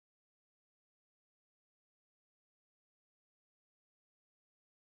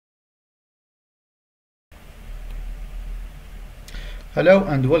Hello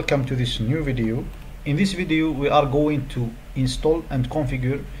and welcome to this new video. In this video we are going to install and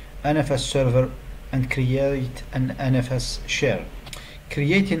configure NFS Server and create an NFS Share.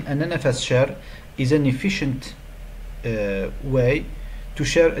 Creating an NFS Share is an efficient way to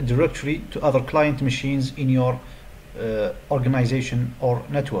share a directory to other client machines in your organization or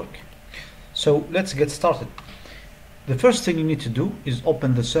network. So let's get started. The first thing you need to do is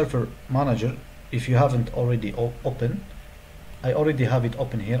open the server manager if you haven't already opened. I already have it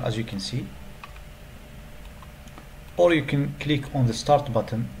open here, as you can see, or you can click on the start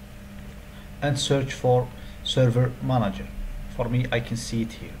button and search for server manager. For me, I can see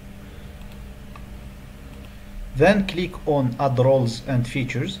it here. Then click on add roles and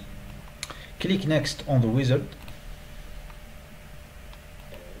features. Click next on the wizard.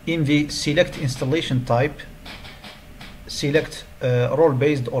 In the select installation type, select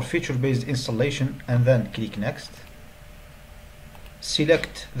role-based or feature-based installation and then click next.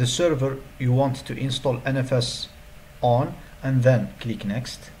 Select the server you want to install NFS on and then click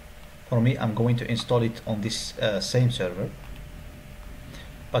next. For me, I'm going to install it on this same server,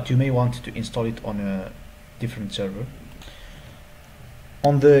 but you may want to install it on a different server.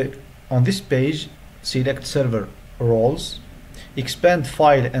 On this page, select server roles, expand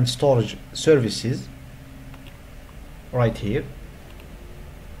file and storage services right here,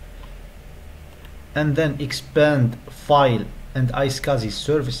 and then expand file and iSCSI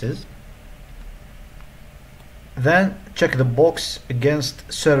services. Then check the box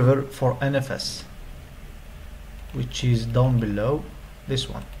against server for NFS, which is down below, this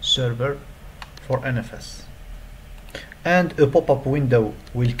one, server for NFS, and a pop-up window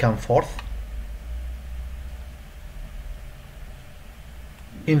will come forth.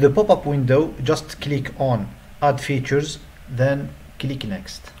 In the pop-up window, just click on add features, then click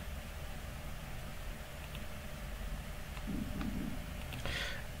next.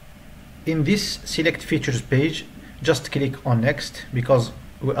 In this select features page, just click on next, because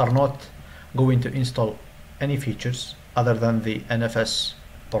we are not going to install any features other than the NFS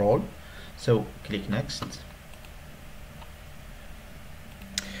role. So click next.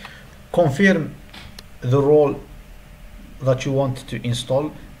 Confirm the role that you want to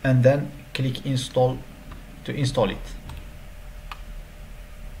install and then click install to install it.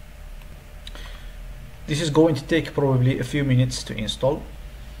 This is going to take probably a few minutes to install.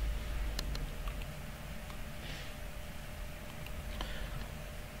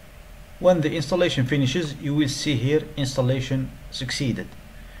 When the installation finishes, you will see here installation succeeded.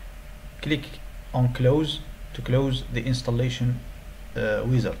 Click on close to close the installation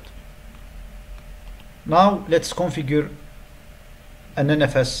wizard. Now let's configure an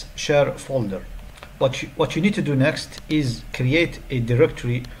NFS Share folder. What you need to do next is create a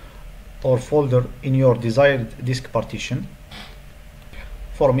directory or folder in your desired disk partition.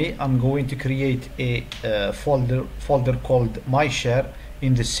 For me, I'm going to create a folder called My Share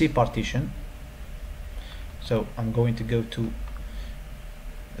in the C partition. So I'm going to go to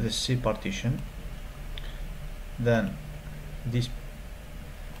the C partition, then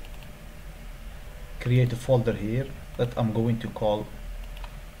create a folder here that I'm going to call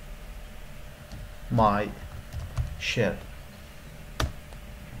My Share.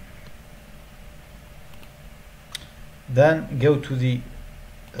 Then go to the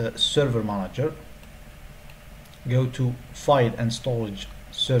server manager, go to file and storage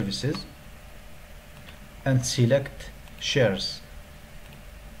services and select shares.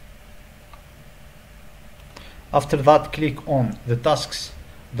 After that, click on the tasks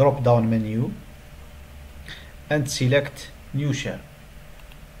drop down menu and select new share.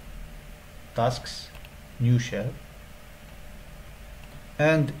 Tasks, new share,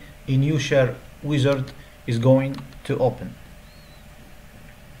 and a new share wizard is going to open.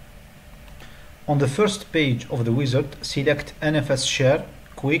 On the first page of the wizard, select NFS Share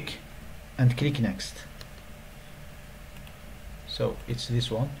Quick and click next. So it's this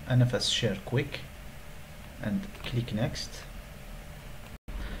one, NFS Share Quick, and click next.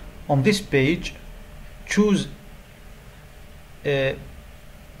 On this page, choose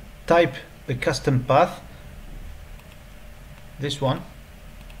type a custom path, this one,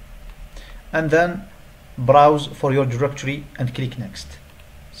 and then browse for your directory and click next.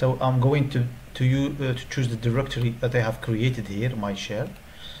 So I'm going to choose the directory that I have created here, My Share.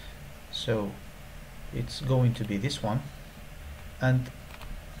 So it's going to be this one, and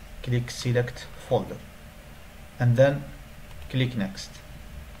click select folder and then click next.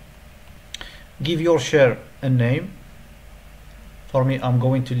 Give your share a name. For me, I'm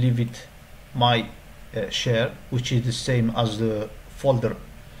going to leave it My Share, which is the same as the folder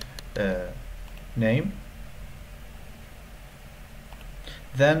name.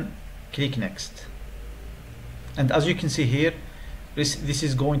 then click next. And as you can see here, this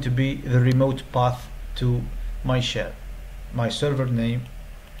is going to be the remote path to my share, my server name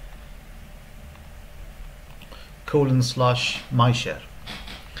 /my share.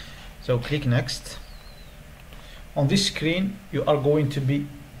 So click next. On this screen you are going to be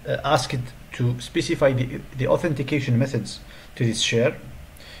asked to specify the authentication methods to this share.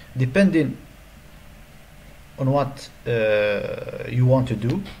 Depending on what you want to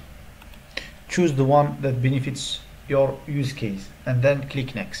do, choose the one that benefits your use case and then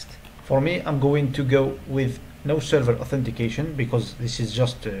click next. For me, I'm going to go with no server authentication because this is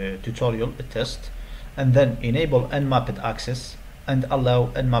just a tutorial, a test, and then enable unmapped access and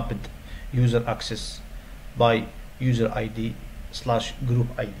allow unmapped user access by user ID / group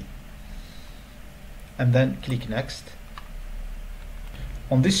ID, and then click next.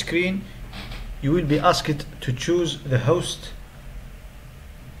 On this screen you will be asked to choose the host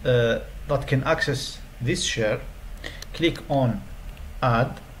that can access this share. Click on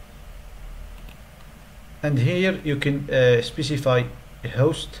add, and here you can specify a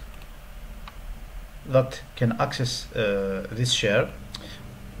host that can access this share,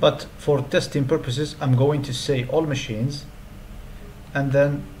 but for testing purposes I'm going to say all machines and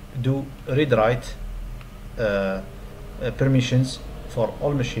then do read write permissions for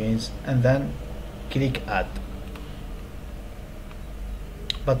all machines and then click add.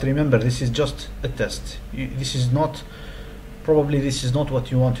 But remember, this is just a test. This is not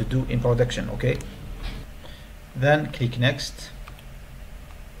what you want to do in production, okay? Then click next.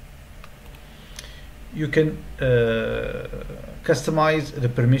 You can customize the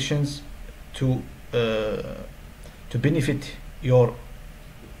permissions to benefit your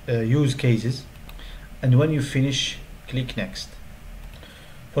use cases, and when you finish, click next.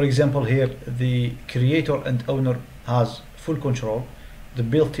 For example, here the creator and owner has full control. The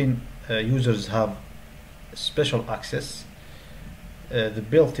built-in users have special access. The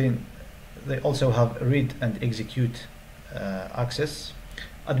built-in, they also have read and execute access.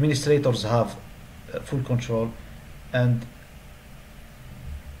 Administrators have full control, and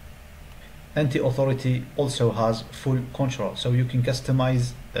anti-authority also has full control. So you can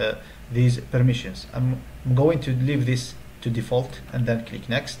customize these permissions. I'm going to leave this to default and then click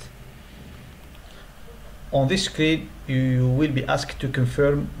next. On this screen you will be asked to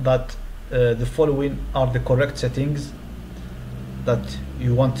confirm that the following are the correct settings that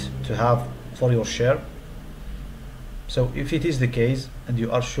you want to have for your share. So if it is the case and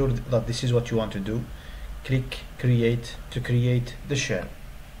you are sure that this is what you want to do, click create to create the share.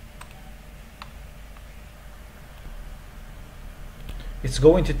 It's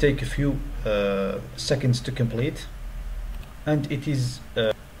going to take a few seconds to complete, and it is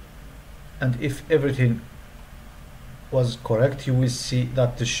and if everything was correct, you will see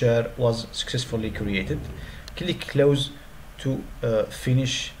that the share was successfully created. Click close to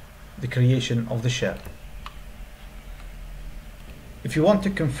finish the creation of the share. If you want to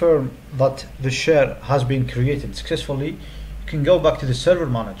confirm that the share has been created successfully, you can go back to the server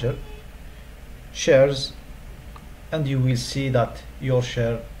manager, shares, and you will see that your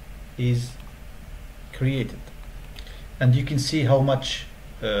share is created, and you can see how much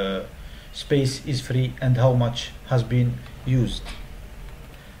space is free and how much has been used.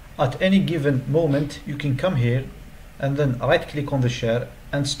 At any given moment you can come here and then right click on the share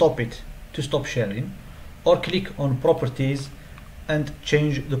and stop it to stop sharing, or click on properties and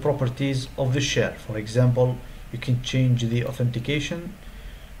change the properties of the share. For example, you can change the authentication,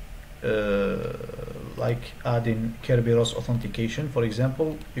 like adding Kerberos authentication, for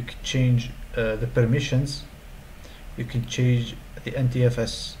example. You can change the permissions, you can change the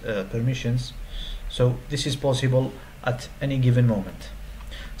NFS permissions. So this is possible at any given moment.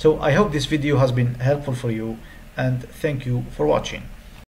 So I hope this video has been helpful for you, and thank you for watching.